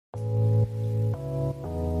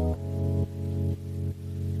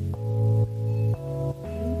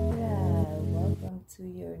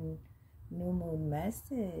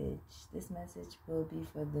message. This message will be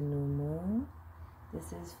for the new moon.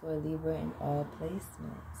 This is for Libra in all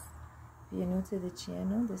placements. If you're new to the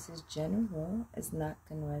channel, this is general. It's not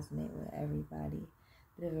going to resonate with everybody.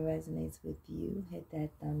 But if it resonates with you, hit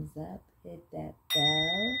that thumbs up, hit that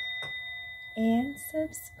bell, and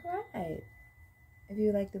subscribe. If you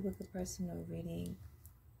would like to book a personal reading,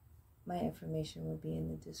 my information will be in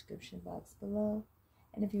the description box below.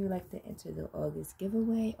 And if you would like to enter the August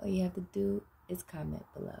giveaway, all you have to do is comment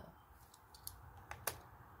below.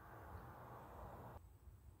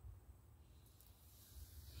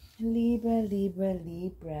 Libra, Libra,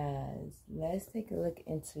 Libras. Let's take a look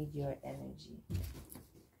into your energy.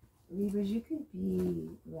 Libras, you could be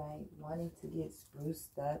like wanting to get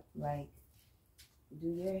spruced up, like do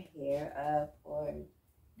your hair up or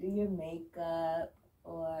do your makeup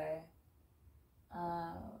or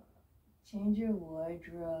change your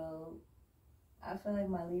wardrobe. I feel like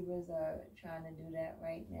my Libras are trying to do that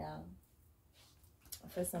right now.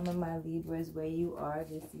 For some of my Libras, where you are,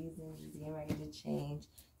 this season is getting ready to change.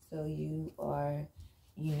 So you are,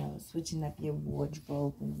 you know, switching up your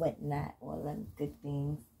wardrobe and whatnot, all them good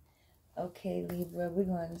things. Okay, Libra, we're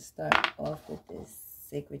going to start off with this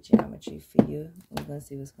sacred geometry for you. We're going to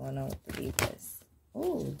see what's going on with the Libras.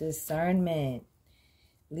 Oh, discernment.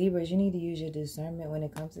 Libras, you need to use your discernment when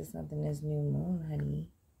it comes to something that's new moon, honey.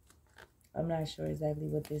 I'm not sure exactly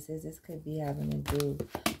what this is. This could be having to do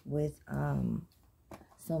with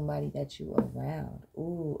somebody that you around.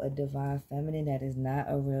 Ooh, a divine feminine that is not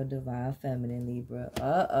a real divine feminine, Libra.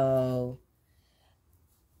 Uh-oh.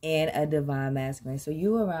 And a divine masculine. So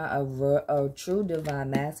you around a true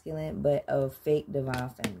divine masculine, but a fake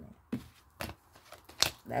divine feminine.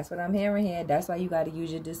 That's what I'm hearing here. That's why you got to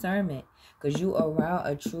use your discernment. Because you around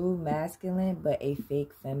a true masculine, but a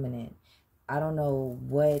fake feminine. I don't know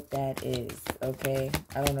what that is, okay?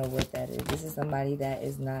 I don't know what that is. This is somebody that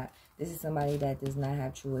is not, this is somebody that does not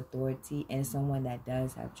have true authority and someone that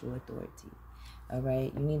does have true authority. All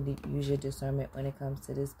right? You need to use your discernment when it comes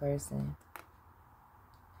to this person.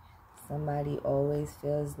 Somebody always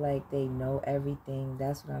feels like they know everything.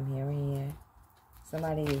 That's what I'm hearing here.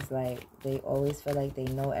 Somebody is like, they always feel like they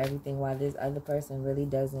know everything, while this other person really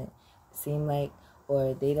doesn't seem like,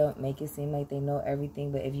 or they don't make it seem like they know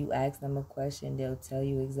everything. But if you ask them a question, they'll tell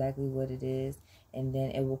you exactly what it is, and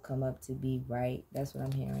then it will come up to be right. That's what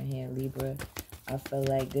I'm hearing here, Libra. I feel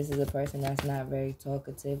like this is a person that's not very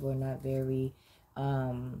talkative or not very,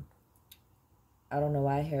 I don't know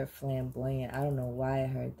why I heard flamboyant. I don't know why I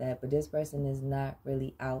heard that. But this person is not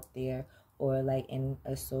really out there or like in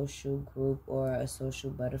a social group or a social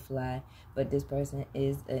butterfly. But this person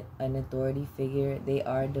is an authority figure. They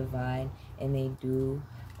are divine and they do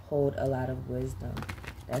hold a lot of wisdom.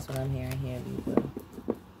 That's what I'm hearing here, Libra.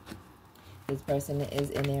 This person is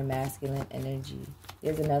in their masculine energy.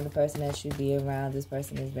 There's another person that should be around. This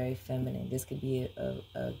person is very feminine. This could be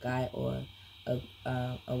a guy or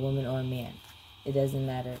a woman or a man. It doesn't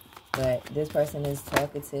matter. But this person is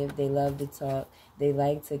talkative. They love to talk. They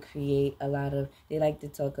like to create a lot of, they like to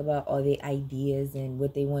talk about all the ideas and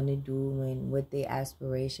what they want to do and what their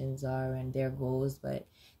aspirations are and their goals. But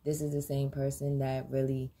this is the same person that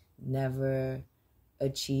really never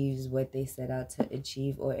achieves what they set out to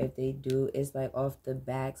achieve. Or if they do, it's like off the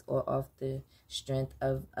backs or off the strength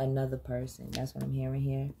of another person. That's what I'm hearing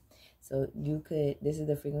here. So you could, this is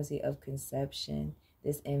the frequency of conception.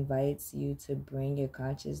 This invites you to bring your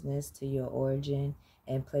consciousness to your origin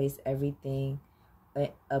and place everything,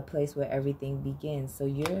 a place where everything begins. So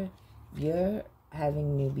you're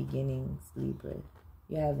having new beginnings, Libra.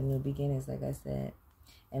 You're having new beginnings, like I said.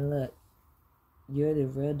 And look, you're the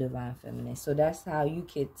real divine feminine. So that's how you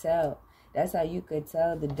could tell. That's how you could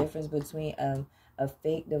tell the difference between a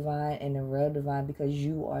fake divine and a real divine, because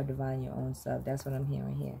you are divine your own self. That's what I'm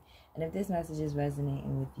hearing here. And if this message is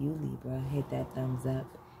resonating with you, Libra, hit that thumbs up,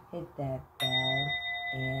 hit that bell,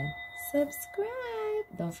 and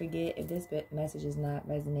subscribe. Don't forget, if this message is not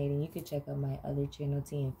resonating, you could check out my other channel,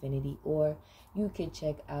 T Infinity, or you could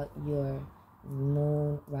check out your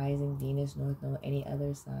moon, rising, Venus, North Node, any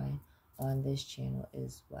other sign on this channel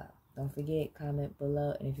as well. Don't forget, comment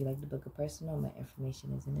below, and if you'd like to book a personal, my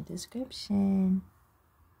information is in the description.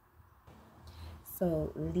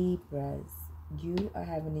 So, Libras, you are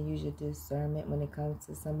having to use your discernment when it comes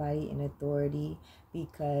to somebody in authority,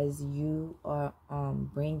 because you are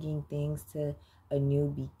bringing things to a new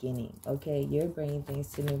beginning. Okay, you're bringing things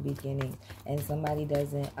to new beginning, and somebody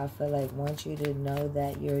doesn't, I feel like, want you to know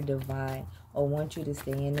that you're divine or want you to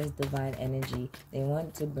stay in this divine energy. They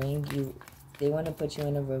want to bring you, they want to put you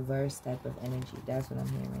in a reverse type of energy. That's what I'm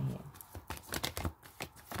hearing here.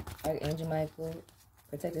 Archangel Michael,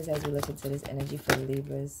 Protect us as we look into this energy for the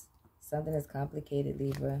Libras. Something is complicated,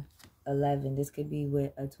 Libra. 11. This could be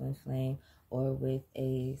with a twin flame or with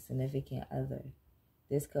a significant other.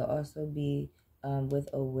 This could also be with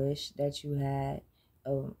a wish that you had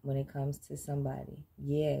when it comes to somebody.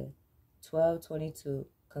 Yeah. 12, 22.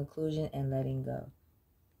 Conclusion and letting go.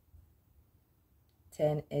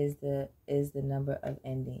 10 is the number of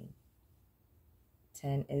ending.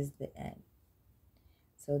 10 is the end.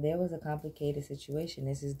 So there was a complicated situation.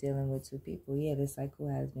 This is dealing with two people. Yeah, the cycle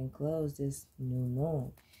has been closed. This new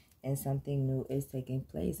moon. And something new is taking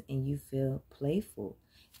place. And you feel playful.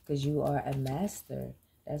 Because you are a master.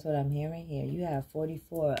 That's what I'm hearing here. You have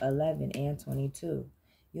 44, 11, and 22.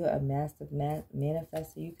 You're a master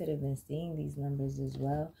manifestor. You could have been seeing these numbers as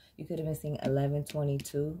well. You could have been seeing 11,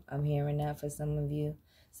 22. I'm hearing that for some of you.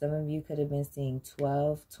 Some of you could have been seeing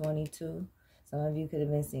 12, 22. Some of you could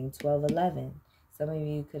have been seeing 12, 11. Some of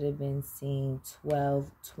you could have been seeing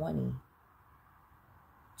 12, 20.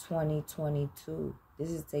 20, 22.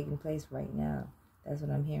 This is taking place right now. That's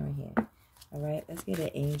what I'm hearing here. All right, let's get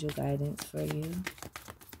an angel guidance for you.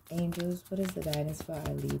 Angels, what is the guidance for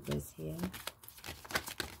our Libras here?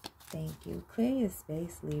 Thank you. Clear your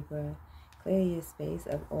space, Libra. Clear your space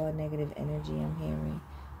of all negative energy I'm hearing.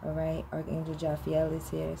 All right, Archangel Jophiel is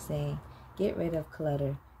here saying, get rid of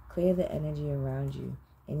clutter. Clear the energy around you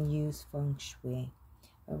and use feng shui.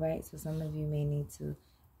 All right, so some of you may need to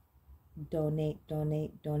donate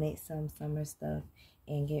some summer stuff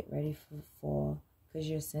and get ready for fall because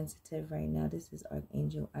you're sensitive right now. This is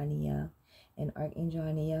Archangel Aniel, and Archangel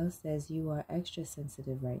Aniel says you are extra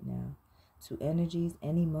sensitive right now to energies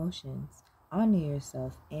and emotions. Honor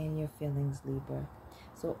yourself and your feelings, Libra.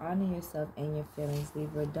 So honor yourself and your feelings,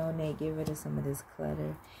 Libra. Donate, get rid of some of this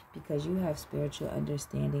clutter because you have spiritual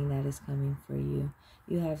understanding that is coming for you.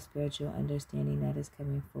 You have spiritual understanding that is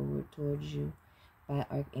coming forward towards you by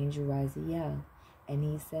Archangel Raziel. And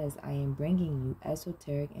he says, I am bringing you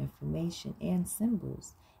esoteric information and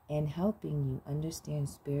symbols and helping you understand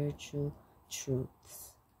spiritual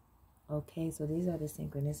truths. Okay, so these are the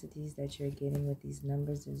synchronicities that you're getting with these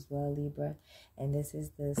numbers as well, Libra. And this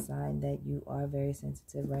is the sign that you are very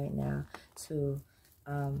sensitive right now to,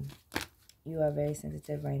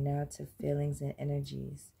 feelings and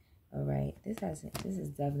energies. All right, this is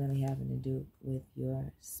definitely having to do with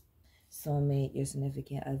your soulmate, your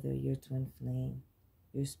significant other, your twin flame,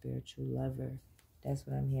 your spiritual lover. That's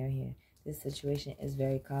what I'm hearing here. This situation is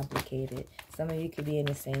very complicated. Some of you could be in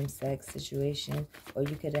the same-sex situation, or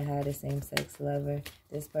you could have had a same-sex lover.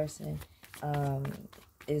 This person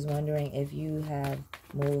is wondering if you have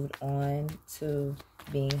moved on to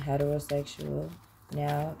being heterosexual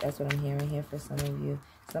now. That's what I'm hearing here for some of you.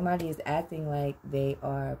 Somebody is acting like they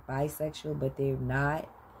are bisexual, but they're not.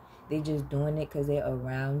 They just doing it because they're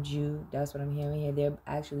around you. That's what I'm hearing here. They're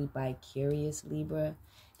actually bi-curious, Libra.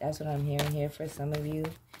 That's what I'm hearing here for some of you.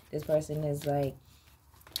 This person is like,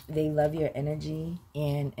 they love your energy,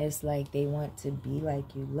 and it's like they want to be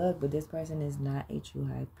like you look, but this person is not a true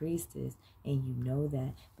high priestess, and you know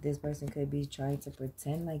that. But this person could be trying to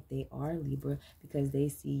pretend like they are, Libra, because they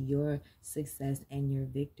see your success and your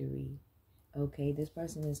victory. Okay, this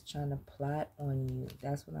person is trying to plot on you.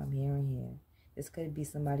 That's what I'm hearing here. This could be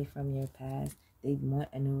somebody from your past. They want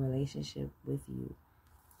a new relationship with you.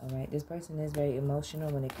 All right, this person is very emotional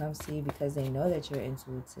when it comes to you because they know that you're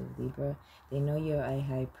intuitive, Libra. They know you're a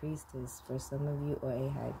high priestess for some of you, or a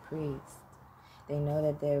high priest. They know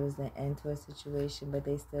that there was an end to a situation, but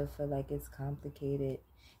they still feel like it's complicated.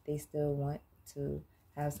 They still want to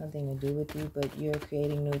have something to do with you, but you're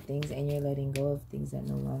creating new things and you're letting go of things that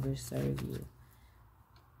no longer serve you.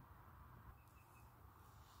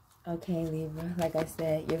 Okay, Libra, like I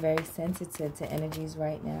said, you're very sensitive to energies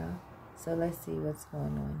right now. So let's see what's going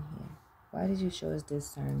on here. Why did you show us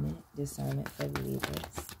discernment? Discernment for the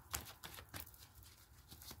Libras.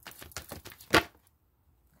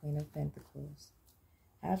 Queen of Pentacles.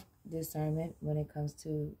 Have discernment when it comes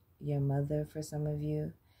to your mother for some of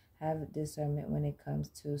you. Have discernment when it comes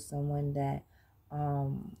to someone that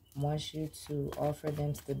wants you to offer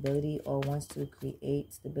them stability or wants to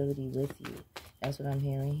create stability with you. That's what I'm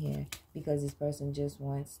hearing here. Because this person just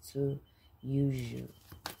wants to use you.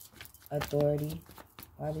 Authority.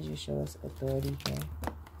 Why did you show us authority here?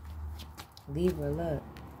 Libra, look.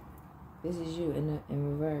 This is you in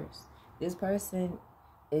reverse. This person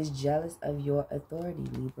is jealous of your authority,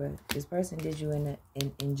 Libra. This person did you an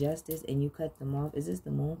injustice and you cut them off. Is this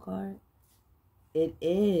the moon card? It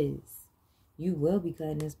is. You will be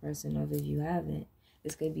cutting this person off if you haven't.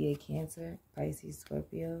 This could be a Cancer, Pisces,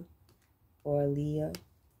 Scorpio, or a Leo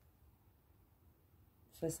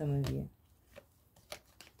for some of you.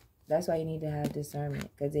 That's why you need to have discernment,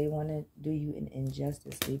 because they want to do you an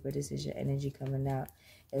injustice, Libra. This is your energy coming out.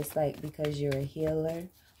 It's like because you're a healer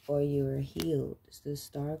or you're healed. It's the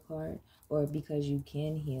Star card. Or because you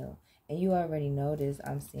can heal. And you already know this,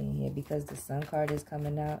 I'm seeing here. Because the Sun card is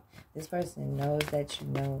coming out. This person knows that you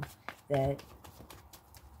know that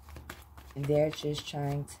they're just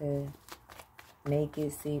trying to make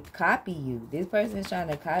it seem, copy you. This person is trying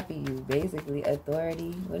to copy you. Basically,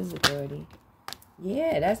 authority. What is authority?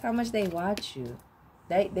 Yeah, that's how much they watch you.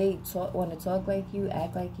 They want to talk like you,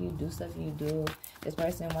 act like you, do stuff you do. This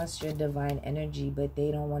person wants your divine energy, but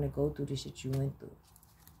they don't want to go through the shit you went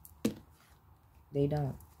through. They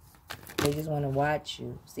don't. They just want to watch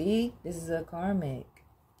you. See? This is a karmic.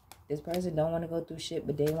 This person don't want to go through shit,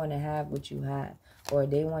 but they want to have what you have. Or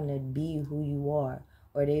they want to be who you are.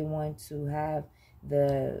 Or they want to have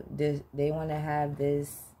they want to have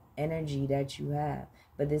this energy that you have.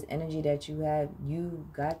 But this energy that you have, you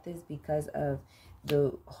got this because of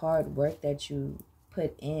the hard work that you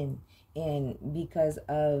put in. And because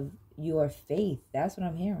of your faith. That's what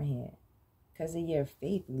I'm hearing here. Because of your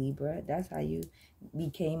faith, Libra. That's how you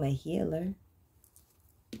became a healer.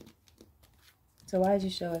 So why did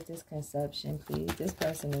you show us this conception, please? This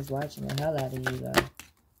person is watching the hell out of you,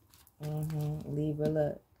 though. Libra,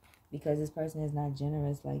 look. Because this person is not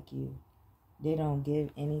generous like you. They don't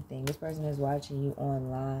give anything. This person is watching you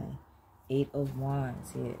online. 8 of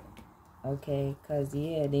Wands here. Okay? Because,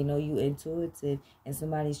 yeah, they know you intuitive. And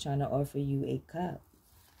somebody's trying to offer you a cup.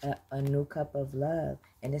 A new cup of love.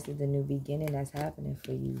 And this is the new beginning that's happening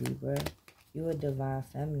for you, Libra. You're a divine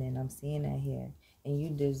feminine. I'm seeing that here. And you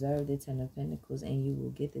deserve the 10 of Pentacles. And you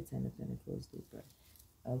will get the 10 of Pentacles, Libra.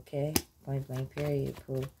 Okay? Point blank, period.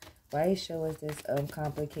 Cool. Why you show us this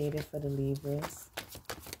complicated for the Libras?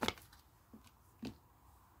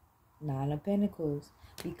 9 of Pentacles.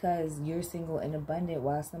 Because you're single and abundant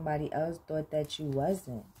while somebody else thought that you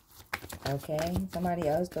wasn't. Okay? Somebody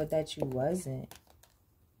else thought that you wasn't.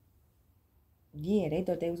 Yeah, they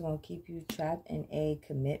thought they was going to keep you trapped in a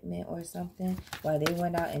commitment or something while they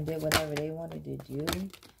went out and did whatever they wanted to do.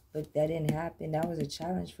 But that didn't happen. That was a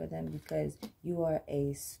challenge for them because you are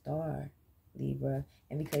a star, Libra.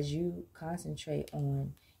 And because you concentrate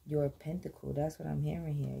on your pentacle. That's what I'm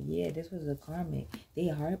hearing here. Yeah, this was a karmic. They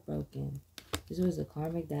heartbroken. This was a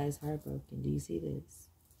karmic that is heartbroken. Do you see this?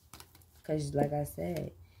 Because like I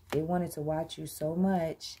said, they wanted to watch you so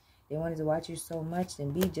much. They wanted to watch you so much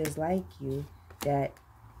and be just like you that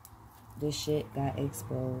the shit got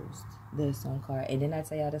exposed. The Sun card. And then I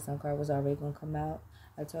tell y'all the Sun card was already going to come out.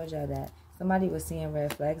 I told y'all that. Somebody was seeing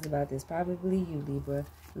red flags about this. Probably you, Libra.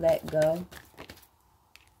 Let go.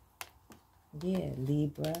 Yeah,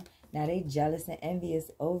 Libra. Now they jealous and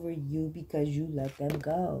envious over you because you let them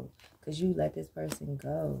go. Because you let this person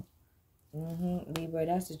go. Libra,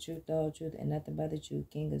 that's the truth, the whole truth, and nothing but the truth.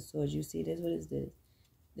 King of Swords. You see this? What is this?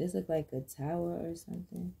 This look like a tower or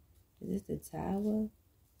something. Is this the tower?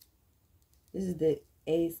 This is the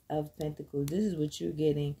Ace of Pentacles. This is what you're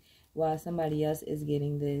getting while somebody else is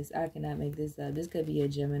getting this. I cannot make this up. This could be a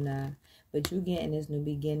Gemini. But you're getting this new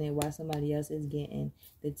beginning while somebody else is getting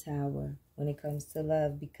the tower when it comes to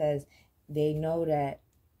love. Because they know that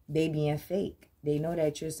they being fake. They know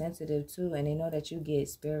that you're sensitive too. And they know that you get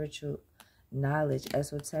spiritual knowledge,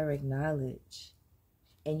 esoteric knowledge.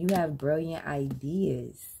 And you have brilliant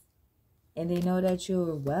ideas. And they know that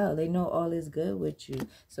you're well. They know all is good with you.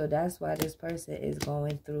 So that's why this person is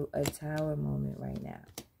going through a tower moment right now.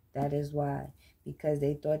 That is why. Because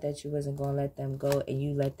they thought that you wasn't going to let them go. And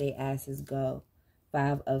you let their asses go.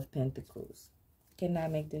 5 of Pentacles.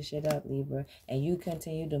 Cannot make this shit up, Libra. And you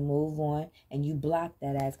continue to move on. And you block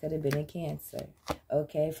that ass. Could have been a Cancer.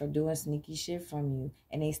 Okay? For doing sneaky shit from you.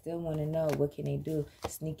 And they still want to know what can they do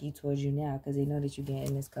sneaky towards you now. Because they know that you're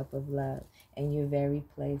getting this cup of love. And you're very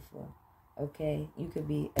playful. Okay, you could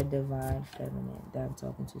be a divine feminine that I'm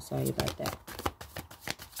talking to. Sorry about that.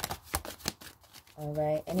 All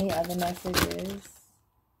right. Any other messages?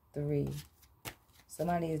 3.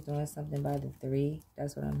 Somebody is doing something by the 3.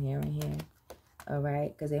 That's what I'm hearing here. All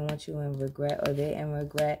right. Because they want you in regret, or they're in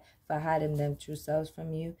regret for hiding them true selves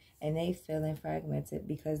from you. And they feeling fragmented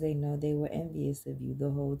because they know they were envious of you the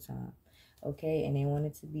whole time. Okay. And they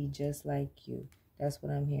wanted to be just like you. That's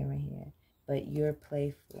what I'm hearing here. But you're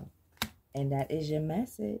playful. And that is your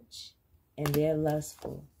message. And they're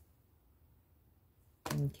lustful.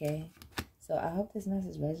 Okay? So I hope this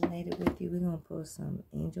message resonated with you. We're going to pull some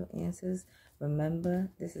angel answers. Remember,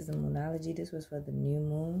 this is a moonology. This was for the new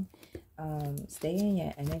moon. Stay in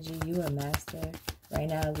your energy. You are a master. Right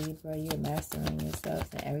now, Libra, you're mastering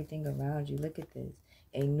yourself and everything around you. Look at this.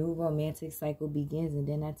 A new romantic cycle begins. And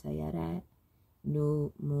then I tell y'all that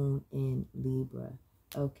new moon in Libra.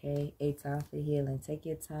 Okay, a time for healing. Take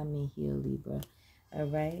your time and heal, Libra. All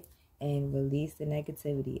right, and release the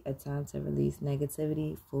negativity. A time to release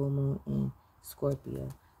negativity. Full moon in Scorpio.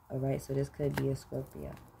 All right, so this could be a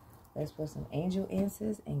Scorpio. Let's put some angel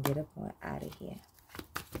answers and get up on out of here.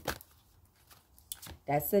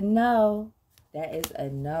 That's a no. That is a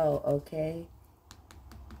no, okay?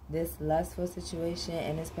 This lustful situation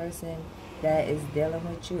and this person that is dealing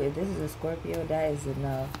with you, if this is a Scorpio, that is a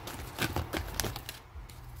no.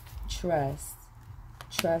 Trust.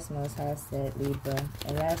 Trust, Most High said, Libra.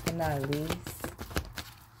 And last but not least,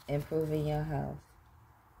 improving your health.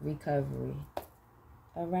 Recovery.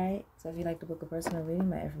 Alright? So if you'd like to book a personal reading,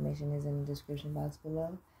 my information is in the description box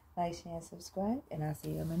below. Like, share, and subscribe. And I'll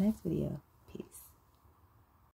see you in my next video.